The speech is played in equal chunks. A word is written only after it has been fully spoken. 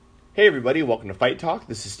Hey everybody, welcome to Fight Talk.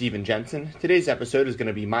 This is Steven Jensen. Today's episode is going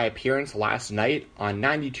to be my appearance last night on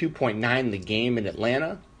 92.9 The Game in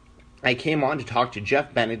Atlanta. I came on to talk to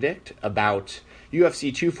Jeff Benedict about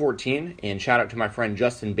UFC 214, and shout out to my friend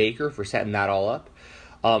Justin Baker for setting that all up.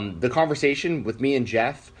 The conversation with me and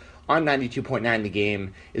Jeff on 92.9 The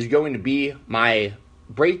Game is going to be my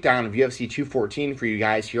breakdown of UFC 214 for you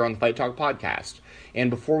guys here on the Fight Talk podcast. And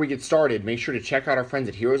before we get started, make sure to check out our friends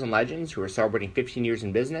at Heroes and Legends, who are celebrating 15 years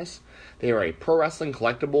in business. They are a pro wrestling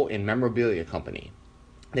collectible and memorabilia company.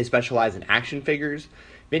 They specialize in action figures,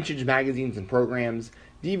 vintage magazines and programs,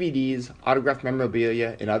 DVDs, autographed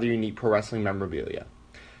memorabilia, and other unique pro wrestling memorabilia.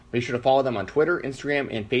 Make sure to follow them on Twitter, Instagram,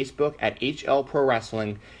 and Facebook at HL Pro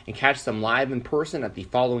Wrestling and catch them live in person at the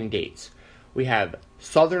following dates. We have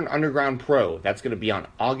Southern Underground Pro, that's going to be on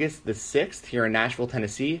August the 6th here in Nashville,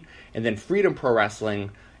 Tennessee, and then Freedom Pro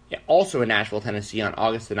Wrestling, also in Nashville, Tennessee on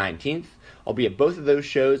August the 19th. I'll be at both of those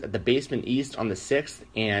shows at the Basement East on the 6th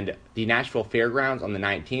and the Nashville Fairgrounds on the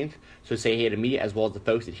 19th, so say hey to me as well as the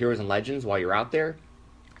folks at Heroes and Legends while you're out there.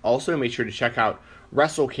 Also, make sure to check out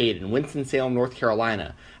WrestleCade in Winston-Salem, North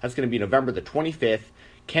Carolina. That's going to be November the 25th.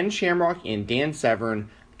 Ken Shamrock and Dan Severn,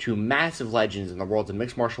 two massive legends in the worlds of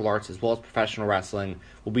mixed martial arts as well as professional wrestling,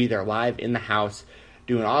 will be there live in the house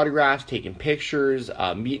doing autographs, taking pictures,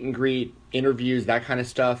 meet and greet, interviews, that kind of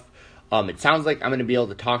stuff. It sounds like I'm going to be able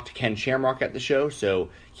to talk to Ken Shamrock at the show, so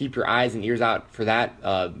keep your eyes and ears out for that,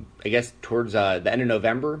 I guess, towards the end of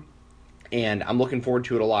November. And I'm looking forward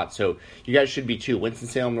to it a lot, so you guys should be too.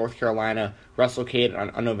 Winston-Salem, North Carolina,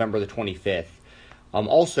 WrestleCade on November the 25th.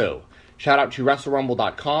 Also, shout out to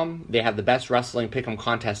WrestleRumble.com. They have the best wrestling pick'em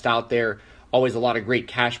contest out there. Always a lot of great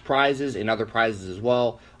cash prizes and other prizes as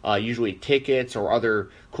well. Usually tickets or other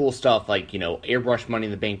cool stuff like, airbrush Money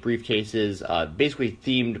in the Bank briefcases, basically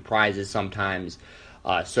themed prizes sometimes.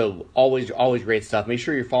 So always great stuff. Make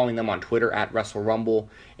sure you're following them on Twitter at WrestleRumble,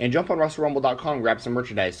 and jump on WrestleRumble.com and grab some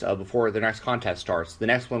merchandise before the next contest starts. The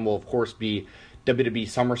next one will, of course, be WWE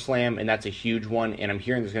SummerSlam, and that's a huge one, and I'm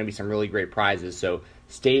hearing there's going to be some really great prizes, so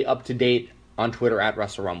stay up to date on Twitter at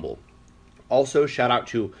WrestleRumble. Also, shout out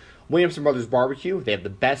to Williamson Brothers Barbecue. They have the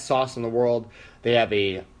best sauce in the world. They have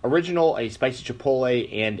a original, a spicy chipotle,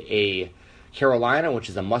 and a Carolina, which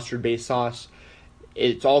is a mustard-based sauce.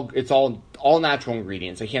 It's all natural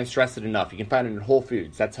ingredients. I can't stress it enough. You can find it in Whole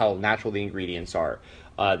Foods. That's how natural the ingredients are.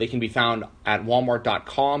 They can be found at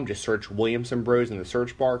Walmart.com. Just search Williamson Bros in the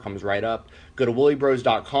search bar. Comes right up. Go to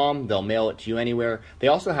WillyBros.com. They'll mail it to you anywhere. They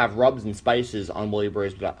also have rubs and spices on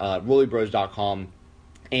WillyBros.com.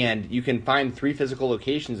 And you can find 3 physical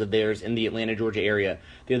locations of theirs in the Atlanta, Georgia area.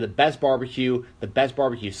 They have the best barbecue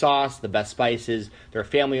sauce, the best spices. They're a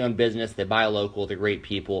family-owned business. They buy local. They're great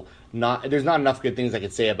people. There's not enough good things I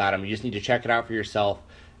could say about them. You just need to check it out for yourself.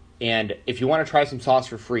 And if you want to try some sauce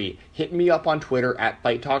for free, hit me up on Twitter at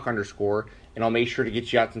FightTalk_, and I'll make sure to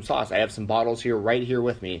get you out some sauce. I have some bottles right here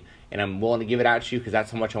with me, and I'm willing to give it out to you because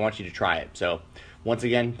that's how much I want you to try it. So, once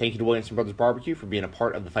again, thank you to Williamson Brothers Barbecue for being a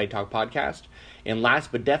part of the Fight Talk podcast. And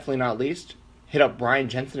last but definitely not least, hit up Brian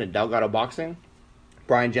Jensen at Delgado Boxing.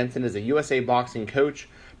 Brian Jensen is a USA Boxing coach,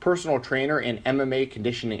 personal trainer, and MMA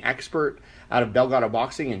conditioning expert out of Delgado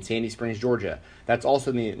Boxing in Sandy Springs, Georgia. That's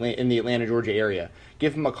also in the Atlanta, Georgia area.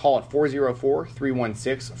 Give him a call at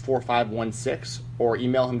 404-316-4516 or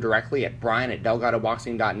email him directly at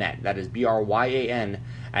brian@delgadoboxing.net. That is BRYAN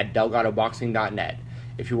at delgadoboxing.net.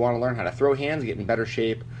 If you want to learn how to throw hands, get in better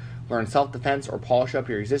shape, learn self-defense, or polish up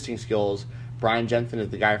your existing skills, Brian Jensen is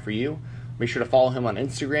the guy for you. Make sure to follow him on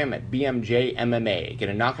Instagram at BMJMMA. Get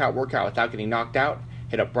a knockout workout without getting knocked out.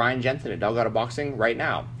 Hit up Brian Jensen at Delgado Boxing right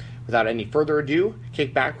now. Without any further ado,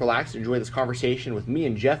 kick back, relax, and enjoy this conversation with me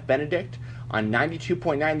and Jeff Benedict on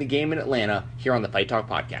 92.9 The Game in Atlanta here on the Fight Talk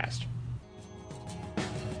podcast.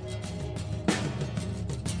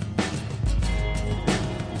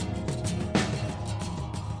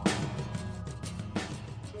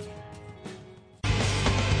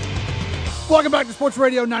 Welcome back to Sports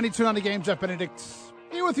Radio 92.9 The Game. Jeff Benedict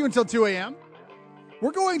here with you until 2 a.m.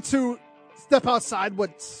 We're going to step outside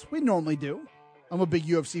what we normally do. I'm a big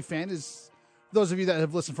UFC fan, as those of you that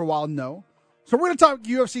have listened for a while know. So we're going to talk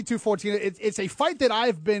UFC 214. It's a fight that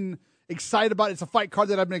I've been excited about. It's a fight card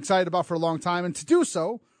that I've been excited about for a long time. And to do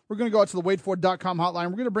so, we're going to go out to the waitfor.com hotline.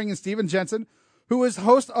 We're going to bring in Steven Jensen, who is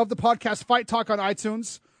host of the podcast Fight Talk on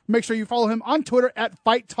iTunes. Make sure you follow him on Twitter at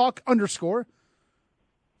FightTalk_.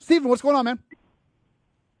 Steven, what's going on, man?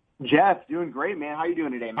 Jeff, doing great, man. How you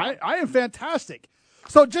doing today, man? I am fantastic.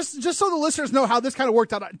 So just so the listeners know how this kind of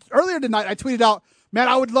worked out, earlier tonight I tweeted out, man,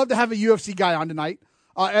 I would love to have a UFC guy on tonight.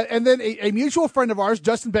 And then a mutual friend of ours,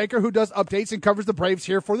 Justin Baker, who does updates and covers the Braves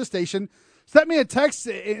here for the station, sent me a text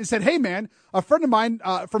and said, "Hey, man, a friend of mine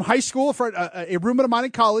from high school, a roommate of mine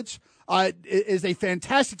in college, is a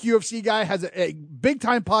fantastic UFC guy, has a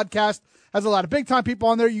big-time podcast, has a lot of big-time people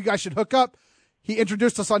on there. You guys should hook up." He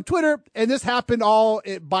introduced us on Twitter, and this happened all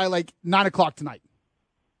by like 9 o'clock tonight.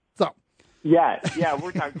 So, yeah, it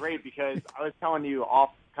worked out great because I was telling you off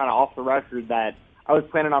the record that I was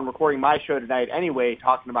planning on recording my show tonight anyway,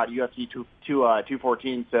 talking about UFC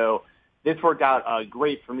 214. So this worked out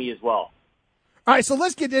great for me as well. All right, so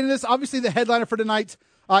let's get into this. Obviously, the headliner for tonight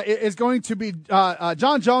is going to be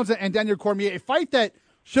Jon Jones and Daniel Cormier, a fight that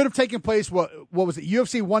should have taken place, what was it,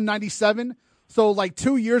 UFC 197? So like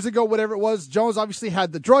 2 years ago, whatever it was. Jones obviously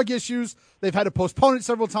had the drug issues. They've had to postpone it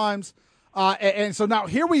several times. And so now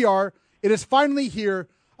here we are. It is finally here.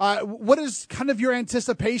 What is kind of your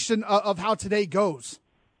anticipation of how today goes?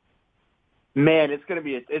 Man, it's going to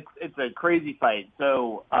be it's a crazy fight.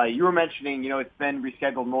 So you were mentioning, it's been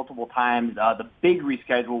rescheduled multiple times. The big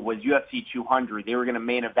reschedule was UFC 200. They were going to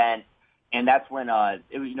main event, and that's when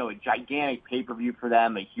it was a gigantic pay-per-view for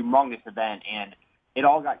them, a humongous event, and it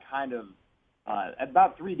all got kind of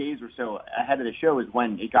about 3 days or so ahead of the show is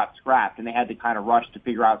when it got scrapped, and they had to kind of rush to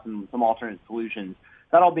figure out some alternate solutions.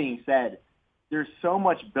 That all being said, there's so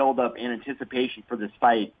much buildup and anticipation for this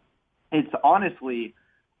fight. It's honestly,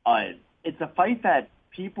 it's a fight that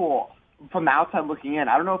people from the outside looking in,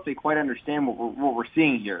 I don't know if they quite understand what we're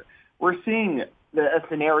seeing here. We're seeing a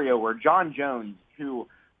scenario where Jon Jones, who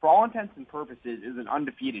for all intents and purposes is an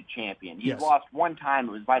undefeated champion. He's lost one time.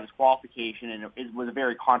 It was by disqualification, and it was a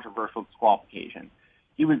very controversial disqualification.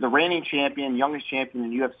 He was the reigning champion, youngest champion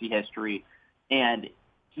in UFC history, and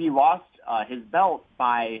he lost his belt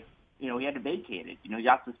by, he had to vacate it. He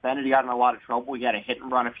got suspended. He got in a lot of trouble. He had a hit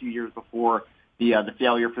and run a few years before the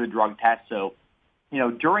failure for the drug test. So,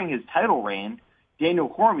 during his title reign, Daniel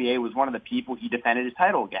Cormier was one of the people he defended his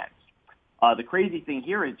title against. The crazy thing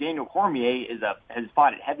here is Daniel Cormier has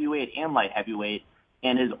fought at heavyweight and light heavyweight,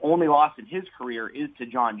 and his only loss in his career is to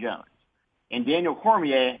Jon Jones. And Daniel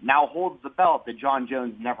Cormier now holds the belt that Jon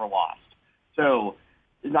Jones never lost. So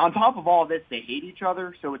on top of all this, they hate each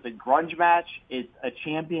other. So it's a grudge match. It's a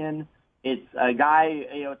champion. It's a guy,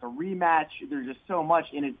 it's a rematch. There's just so much.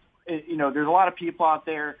 And there's a lot of people out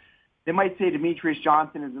there. They might say Demetrius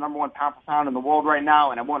Johnson is the number one pound for pound in the world right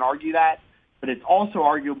now, and I won't argue that. But it's also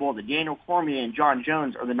arguable that Daniel Cormier and Jon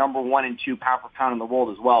Jones are the number 1 and 2 pound for pound in the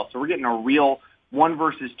world as well. So we're getting a real 1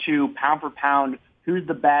 versus 2 pound for pound. Who's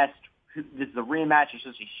the best? This is a rematch. It's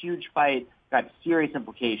just a huge fight. Got serious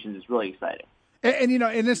implications. It's really exciting. And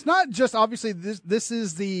it's not just obviously this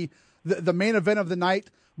is the main event of the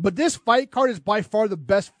night, but this fight card is by far the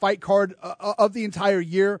best fight card of the entire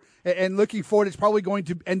year. And looking forward, it's probably going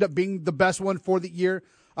to end up being the best one for the year.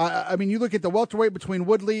 You look at the welterweight between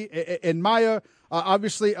Woodley and Maia.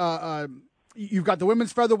 Obviously, you've got the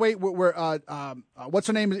women's featherweight where what's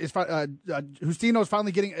her name is Justino is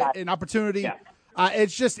finally getting an opportunity. Yeah.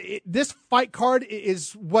 It's just this fight card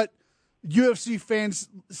is what UFC fans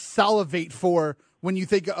salivate for when you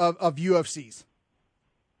think of UFCs.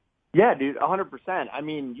 Yeah, dude,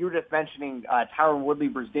 100%. You were just mentioning Tyron Woodley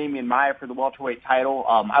versus Damian Maia for the welterweight title.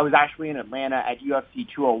 I was actually in Atlanta at UFC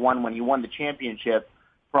 201 when he won the championship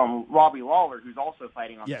from Robbie Lawler, who's also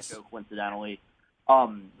fighting on the show, coincidentally.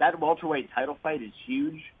 That welterweight title fight is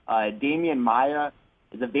huge. Damian Maia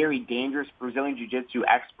is a very dangerous Brazilian jiu-jitsu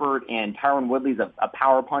expert, and Tyron Woodley's a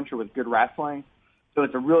power puncher with good wrestling. So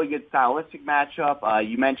it's a really good stylistic matchup.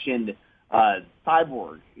 You mentioned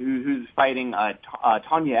Cyborg, who's fighting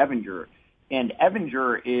Tonya Evinger. And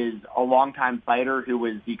Evinger is a longtime fighter who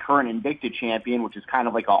was the current Invicta champion, which is kind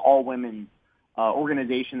of like an all-women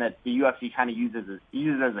organization that the UFC kind of uses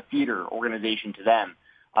as a feeder organization to them.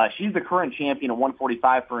 She's the current champion at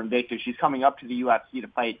 145 for Invicta. She's coming up to the UFC to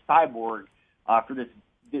fight Cyborg for this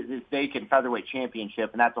vacant featherweight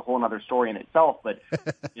championship, and that's a whole other story in itself. But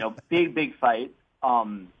big fight.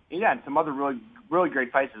 And some other really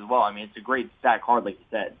great fights as well. It's a great stat card, like you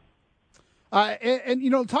said.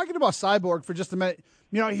 And talking about Cyborg for just a minute,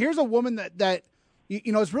 here's a woman that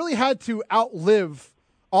has really had to outlive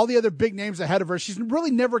all the other big names ahead of her. She's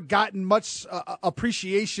really never gotten much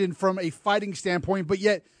appreciation from a fighting standpoint, but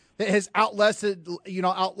yet has outlasted,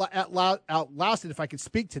 if I could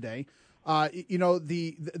speak today,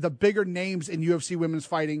 the bigger names in UFC women's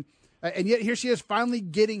fighting. And yet here she is finally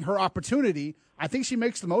getting her opportunity. I think she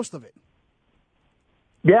makes the most of it.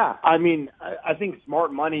 Yeah, I think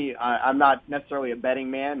smart money. I'm not necessarily a betting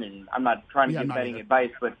man, and I'm not trying to give betting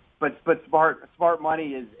advice, but smart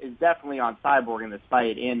money is definitely on Cyborg in this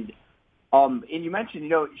fight. And you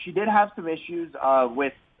mentioned, she did have some issues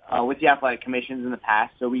with with the athletic commissions in the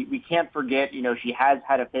past, so we can't forget, she has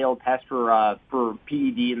had a failed test for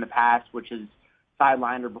PED in the past, which has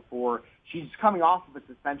sidelined her before. She's coming off of a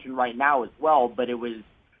suspension right now as well, but it was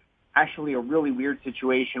actually a really weird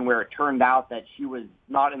situation where it turned out that she was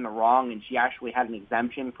not in the wrong and she actually had an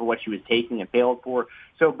exemption for what she was taking and failed for.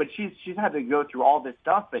 So, but she's had to go through all this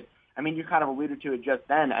stuff, but I mean, you kind of alluded to it just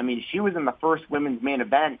then. I mean, she was in the first women's main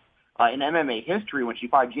event in MMA history when she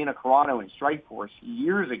fought Gina Carano in Strikeforce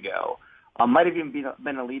years ago. Might have even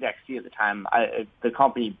been Elite XC at the time. The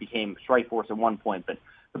company became Strikeforce at one point. But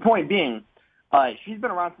the point being, she's been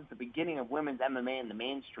around since the beginning of women's MMA in the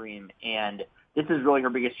mainstream, and this is really her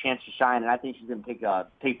biggest chance to shine, and I think she's going to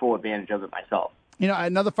take full advantage of it myself.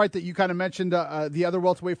 Another fight that you kind of mentioned, the other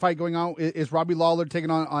welterweight fight going on is Robbie Lawler taking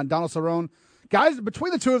on Donald Cerrone. Guys,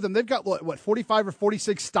 between the two of them, they've got, 45 or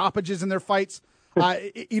 46 stoppages in their fights.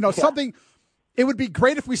 Something, it would be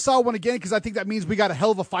great if we saw one again, because I think that means we got a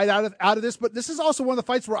hell of a fight out of this. But this is also one of the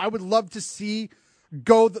fights where I would love to see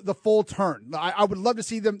go the full turn. I would love to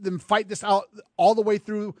see them fight this out all the way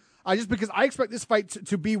through, just because I expect this fight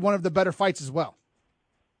to be one of the better fights as well.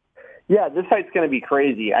 Yeah, this fight's going to be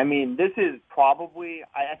crazy. I mean, this is probably,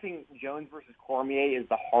 I think Jones versus Cormier is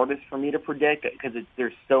the hardest for me to predict because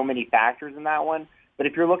there's so many factors in that one. But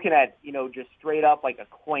if you're looking at, just straight up like a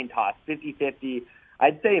coin toss, 50-50,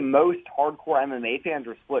 I'd say most hardcore MMA fans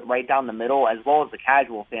are split right down the middle, as well as the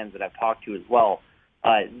casual fans that I've talked to as well.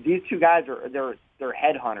 These two guys they're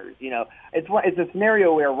headhunters. It's a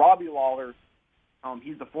scenario where Robbie Lawler,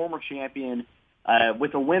 he's the former champion,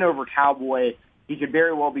 with a win over Cowboy. He could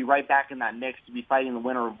very well be right back in that mix to be fighting the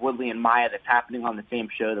winner of Woodley and Maia that's happening on the same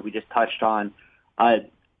show that we just touched on.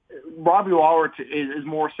 Robbie Lawler is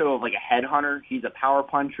more so of like a headhunter. He's a power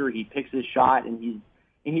puncher. He picks his shot, and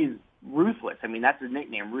he's ruthless. I mean, that's his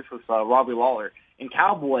nickname, Ruthless Robbie Lawler. And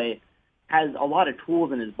Cowboy has a lot of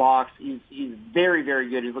tools in his box. He's very, very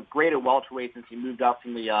good. He's looked great at welterweight since he moved up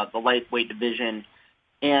from the lightweight division.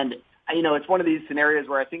 And it's one of these scenarios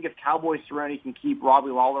where I think if Cowboy Cerrone can keep Robbie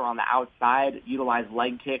Lawler on the outside, utilize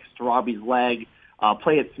leg kicks to Robbie's leg,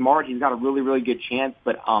 play it smart, he's got a really, really good chance.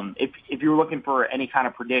 But if you're looking for any kind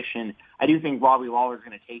of prediction, I do think Robbie Lawler is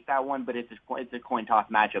going to take that one, but it's a coin toss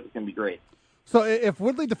matchup. It's going to be great. So if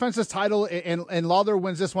Woodley defends his title and Lawler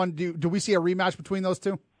wins this one, do we see a rematch between those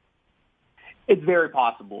two? It's very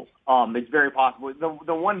possible. It's very possible.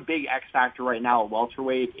 The one big X factor right now at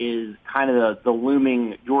welterweight is kind of the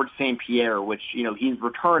looming George St. Pierre, which, he's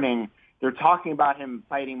returning. They're talking about him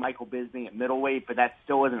fighting Michael Bisping at middleweight, but that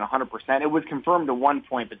still isn't 100%. It was confirmed at one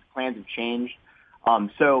point, but the plans have changed.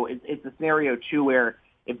 So it's a scenario, too, where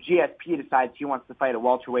if GSP decides he wants to fight at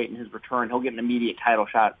welterweight in his return, he'll get an immediate title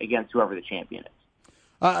shot against whoever the champion is.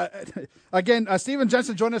 Again, Steven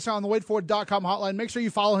Jensen joined us on the waitforit.com hotline. Make sure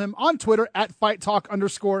you follow him on Twitter at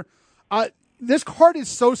 @FightTalk_. This card is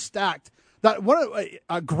so stacked that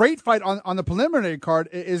a great fight on the preliminary card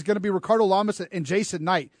is going to be Ricardo Lamas and Jason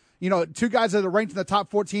Knight. Two guys that are ranked in the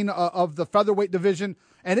top 14 of the featherweight division,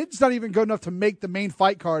 and it's not even good enough to make the main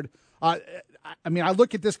fight card. I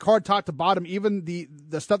look at this card top to bottom, even the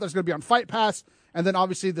stuff that's going to be on Fight Pass, and then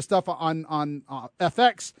obviously the stuff on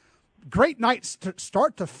FX. Great nights to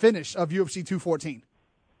start to finish of UFC 214.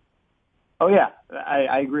 Oh yeah,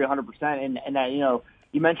 I agree 100%. And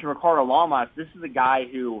you mentioned Ricardo Lamas. This is a guy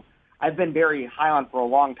who I've been very high on for a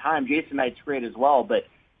long time. Jason Knight's great as well, but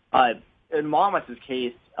in Lamas'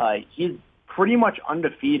 case, he's pretty much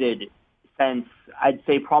undefeated since I'd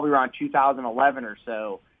say probably around 2011 or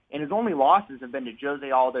so. And his only losses have been to Jose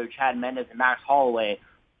Aldo, Chad Mendes, and Max Holloway,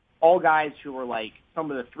 all guys who were like some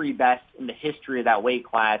of the three best in the history of that weight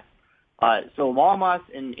class. So Lamas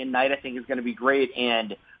and Knight, I think, is going to be great.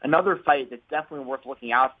 And another fight that's definitely worth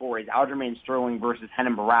looking out for is Aljamain Sterling versus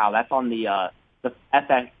Renan Barão. That's on the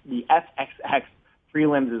FXX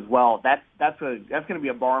prelims as well. That's going to be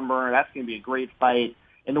a barn burner. That's going to be a great fight.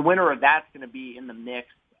 And the winner of that's going to be in the mix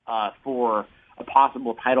for a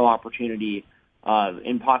possible title opportunity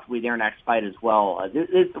and possibly their next fight as well.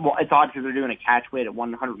 It's odd because they're doing a catch weight at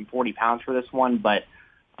 140 pounds for this one, but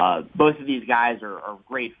both of these guys are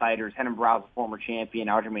great fighters. Renan Barão is a former champion.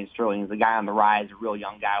 Aljamain Sterling is a guy on the rise, a real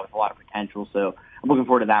young guy with a lot of potential. So I'm looking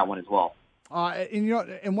forward to that one as well.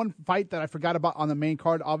 And one fight that I forgot about on the main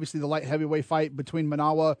card, obviously the light heavyweight fight between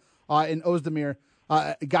Manawa and Ozdemir.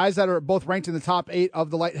 Guys that are both ranked in the top 8 of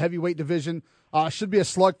the light heavyweight division. Should be a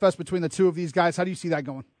slugfest between the two of these guys. How do you see that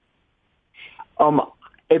going?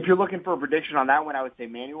 If you're looking for a prediction on that one, I would say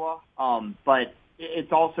Manuwa. But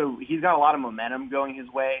it's also, he's got a lot of momentum going his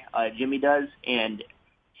way. Jimmy does. And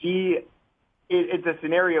it's a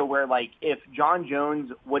scenario where, like, if John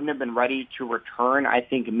Jones wouldn't have been ready to return, I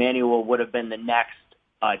think Manuwa would have been the next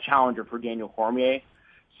challenger for Daniel Cormier.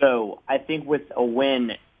 So I think with a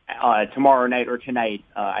win tomorrow night, or tonight,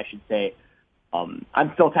 I should say, I'm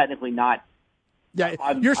still technically not. Yeah,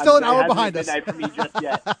 you're still an hour behind us. Midnight for me just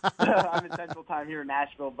yet. I'm in Central Time here in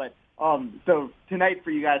Nashville, but so tonight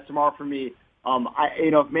for you guys, tomorrow for me.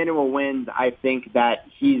 If Manuel wins, I think that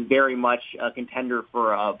he's very much a contender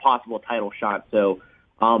for a possible title shot. So,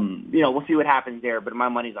 we'll see what happens there. But my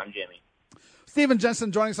money's on Jimmy. Steven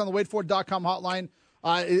Jensen joining us on the WadeFord.com hotline.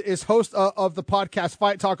 Is host of the podcast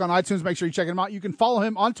Fight Talk on iTunes. Make sure you check him out. You can follow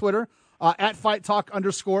him on Twitter at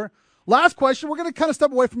 @FightTalk_. Last question. We're going to kind of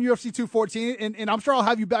step away from UFC 214, and I'm sure I'll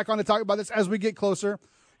have you back on to talk about this as we get closer.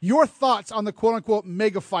 Your thoughts on the quote-unquote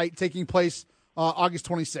mega fight taking place August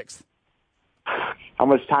 26th? How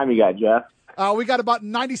much time you got, Jeff? We got about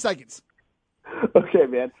 90 seconds. Okay,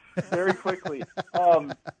 man. Very quickly.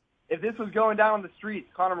 If this was going down on the streets,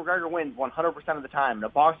 Conor McGregor wins 100% of the time. In a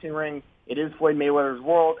boxing ring, it is Floyd Mayweather's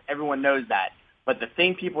world. Everyone knows that. But the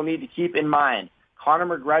thing people need to keep in mind,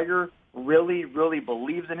 Conor McGregor really, really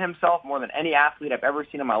believes in himself more than any athlete I've ever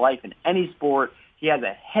seen in my life in any sport. He has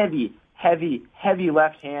a heavy, heavy, heavy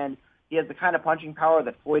left hand. He has the kind of punching power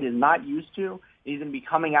that Floyd is not used to. He's going to be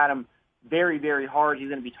coming at him very, very hard. He's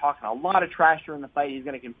going to be talking a lot of trash during the fight. He's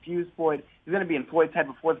going to confuse Floyd. He's going to be in Floyd's head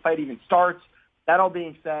before the fight even starts. That all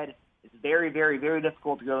being said, it's very, very, very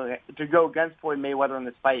difficult to go against Floyd Mayweather in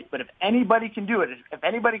this fight. But if anybody can do it, if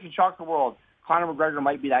anybody can shock the world, Conor McGregor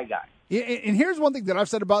might be that guy. And here's one thing that I've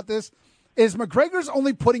said about this, is McGregor's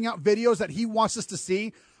only putting out videos that he wants us to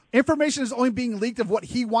see. Information is only being leaked of what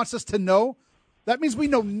he wants us to know. That means we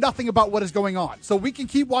know nothing about what is going on. So we can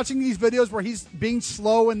keep watching these videos where he's being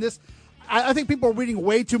slow and this. I think people are reading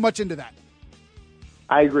way too much into that.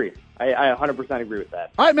 I agree. I 100% agree with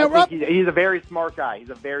that. All right, man. He's a very smart guy. He's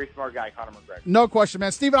a very smart guy, Conor McGregor. No question,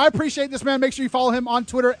 man. Steven, I appreciate this, man. Make sure you follow him on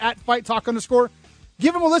Twitter at @FightTalk_.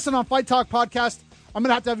 Give him a listen on Fight Talk Podcast. I'm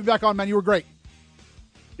going to have you back on, man. You were great.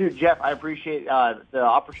 Dude, Jeff, I appreciate the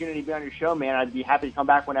opportunity to be on your show, man. I'd be happy to come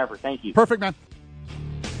back whenever. Thank you. Perfect, man.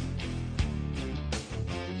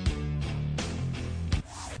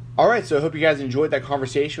 All right, so I hope you guys enjoyed that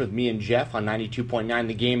conversation with me and Jeff on 92.9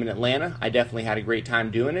 The Game in Atlanta. I definitely had a great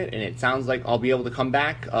time doing it, and it sounds like I'll be able to come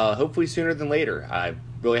back hopefully sooner than later. I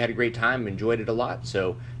really had a great time, enjoyed it a lot,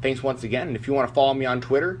 so thanks once again. And if you want to follow me on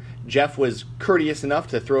Twitter, Jeff was courteous enough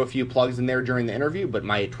to throw a few plugs in there during the interview, but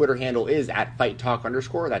my Twitter handle is at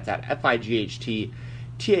 @FightTalk_. That's at FIGHTTALK_.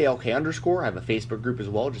 I have a Facebook group as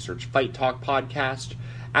well. Just search Fight Talk Podcast,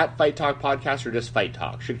 at Fight Talk Podcast, or just Fight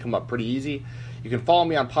Talk. Should come up pretty easy. You can follow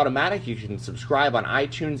me on Podomatic. You can subscribe on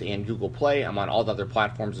iTunes and Google Play. I'm on all the other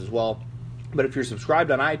platforms as well. But if you're subscribed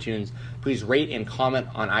on iTunes, please rate and comment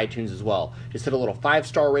on iTunes as well. Just hit a little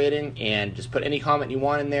 5-star rating and just put any comment you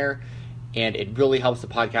want in there. And it really helps the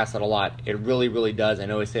podcast out a lot. It really, really does. I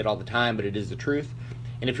know I say it all the time, but it is the truth.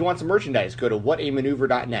 And if you want some merchandise, go to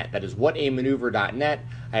whatamaneuver.net. That is whatamaneuver.net.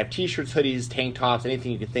 I have t-shirts, hoodies, tank tops,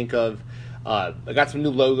 anything you can think of. I got some new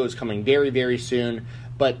logos coming very, very soon.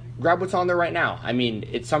 But grab what's on there right now. I mean,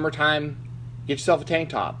 it's summertime. Get yourself a tank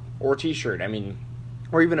top or a t-shirt. I mean,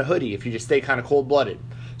 or even a hoodie if you just stay kind of cold-blooded.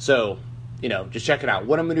 So, just check it out.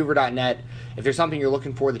 Whatamaneuver.net. If there's something you're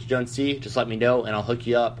looking for that you don't see, just let me know and I'll hook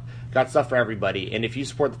you up. Got stuff for everybody. And if you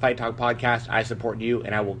support the Fight Talk Podcast, I support you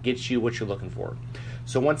and I will get you what you're looking for.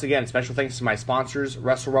 So once again, special thanks to my sponsors,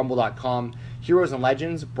 WrestleRumble.com, Heroes and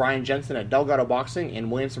Legends, Brian Jensen at Delgado Boxing,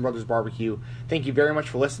 and Williamson Brothers Barbecue. Thank you very much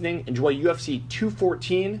for listening. Enjoy UFC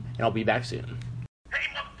 214, and I'll be back soon.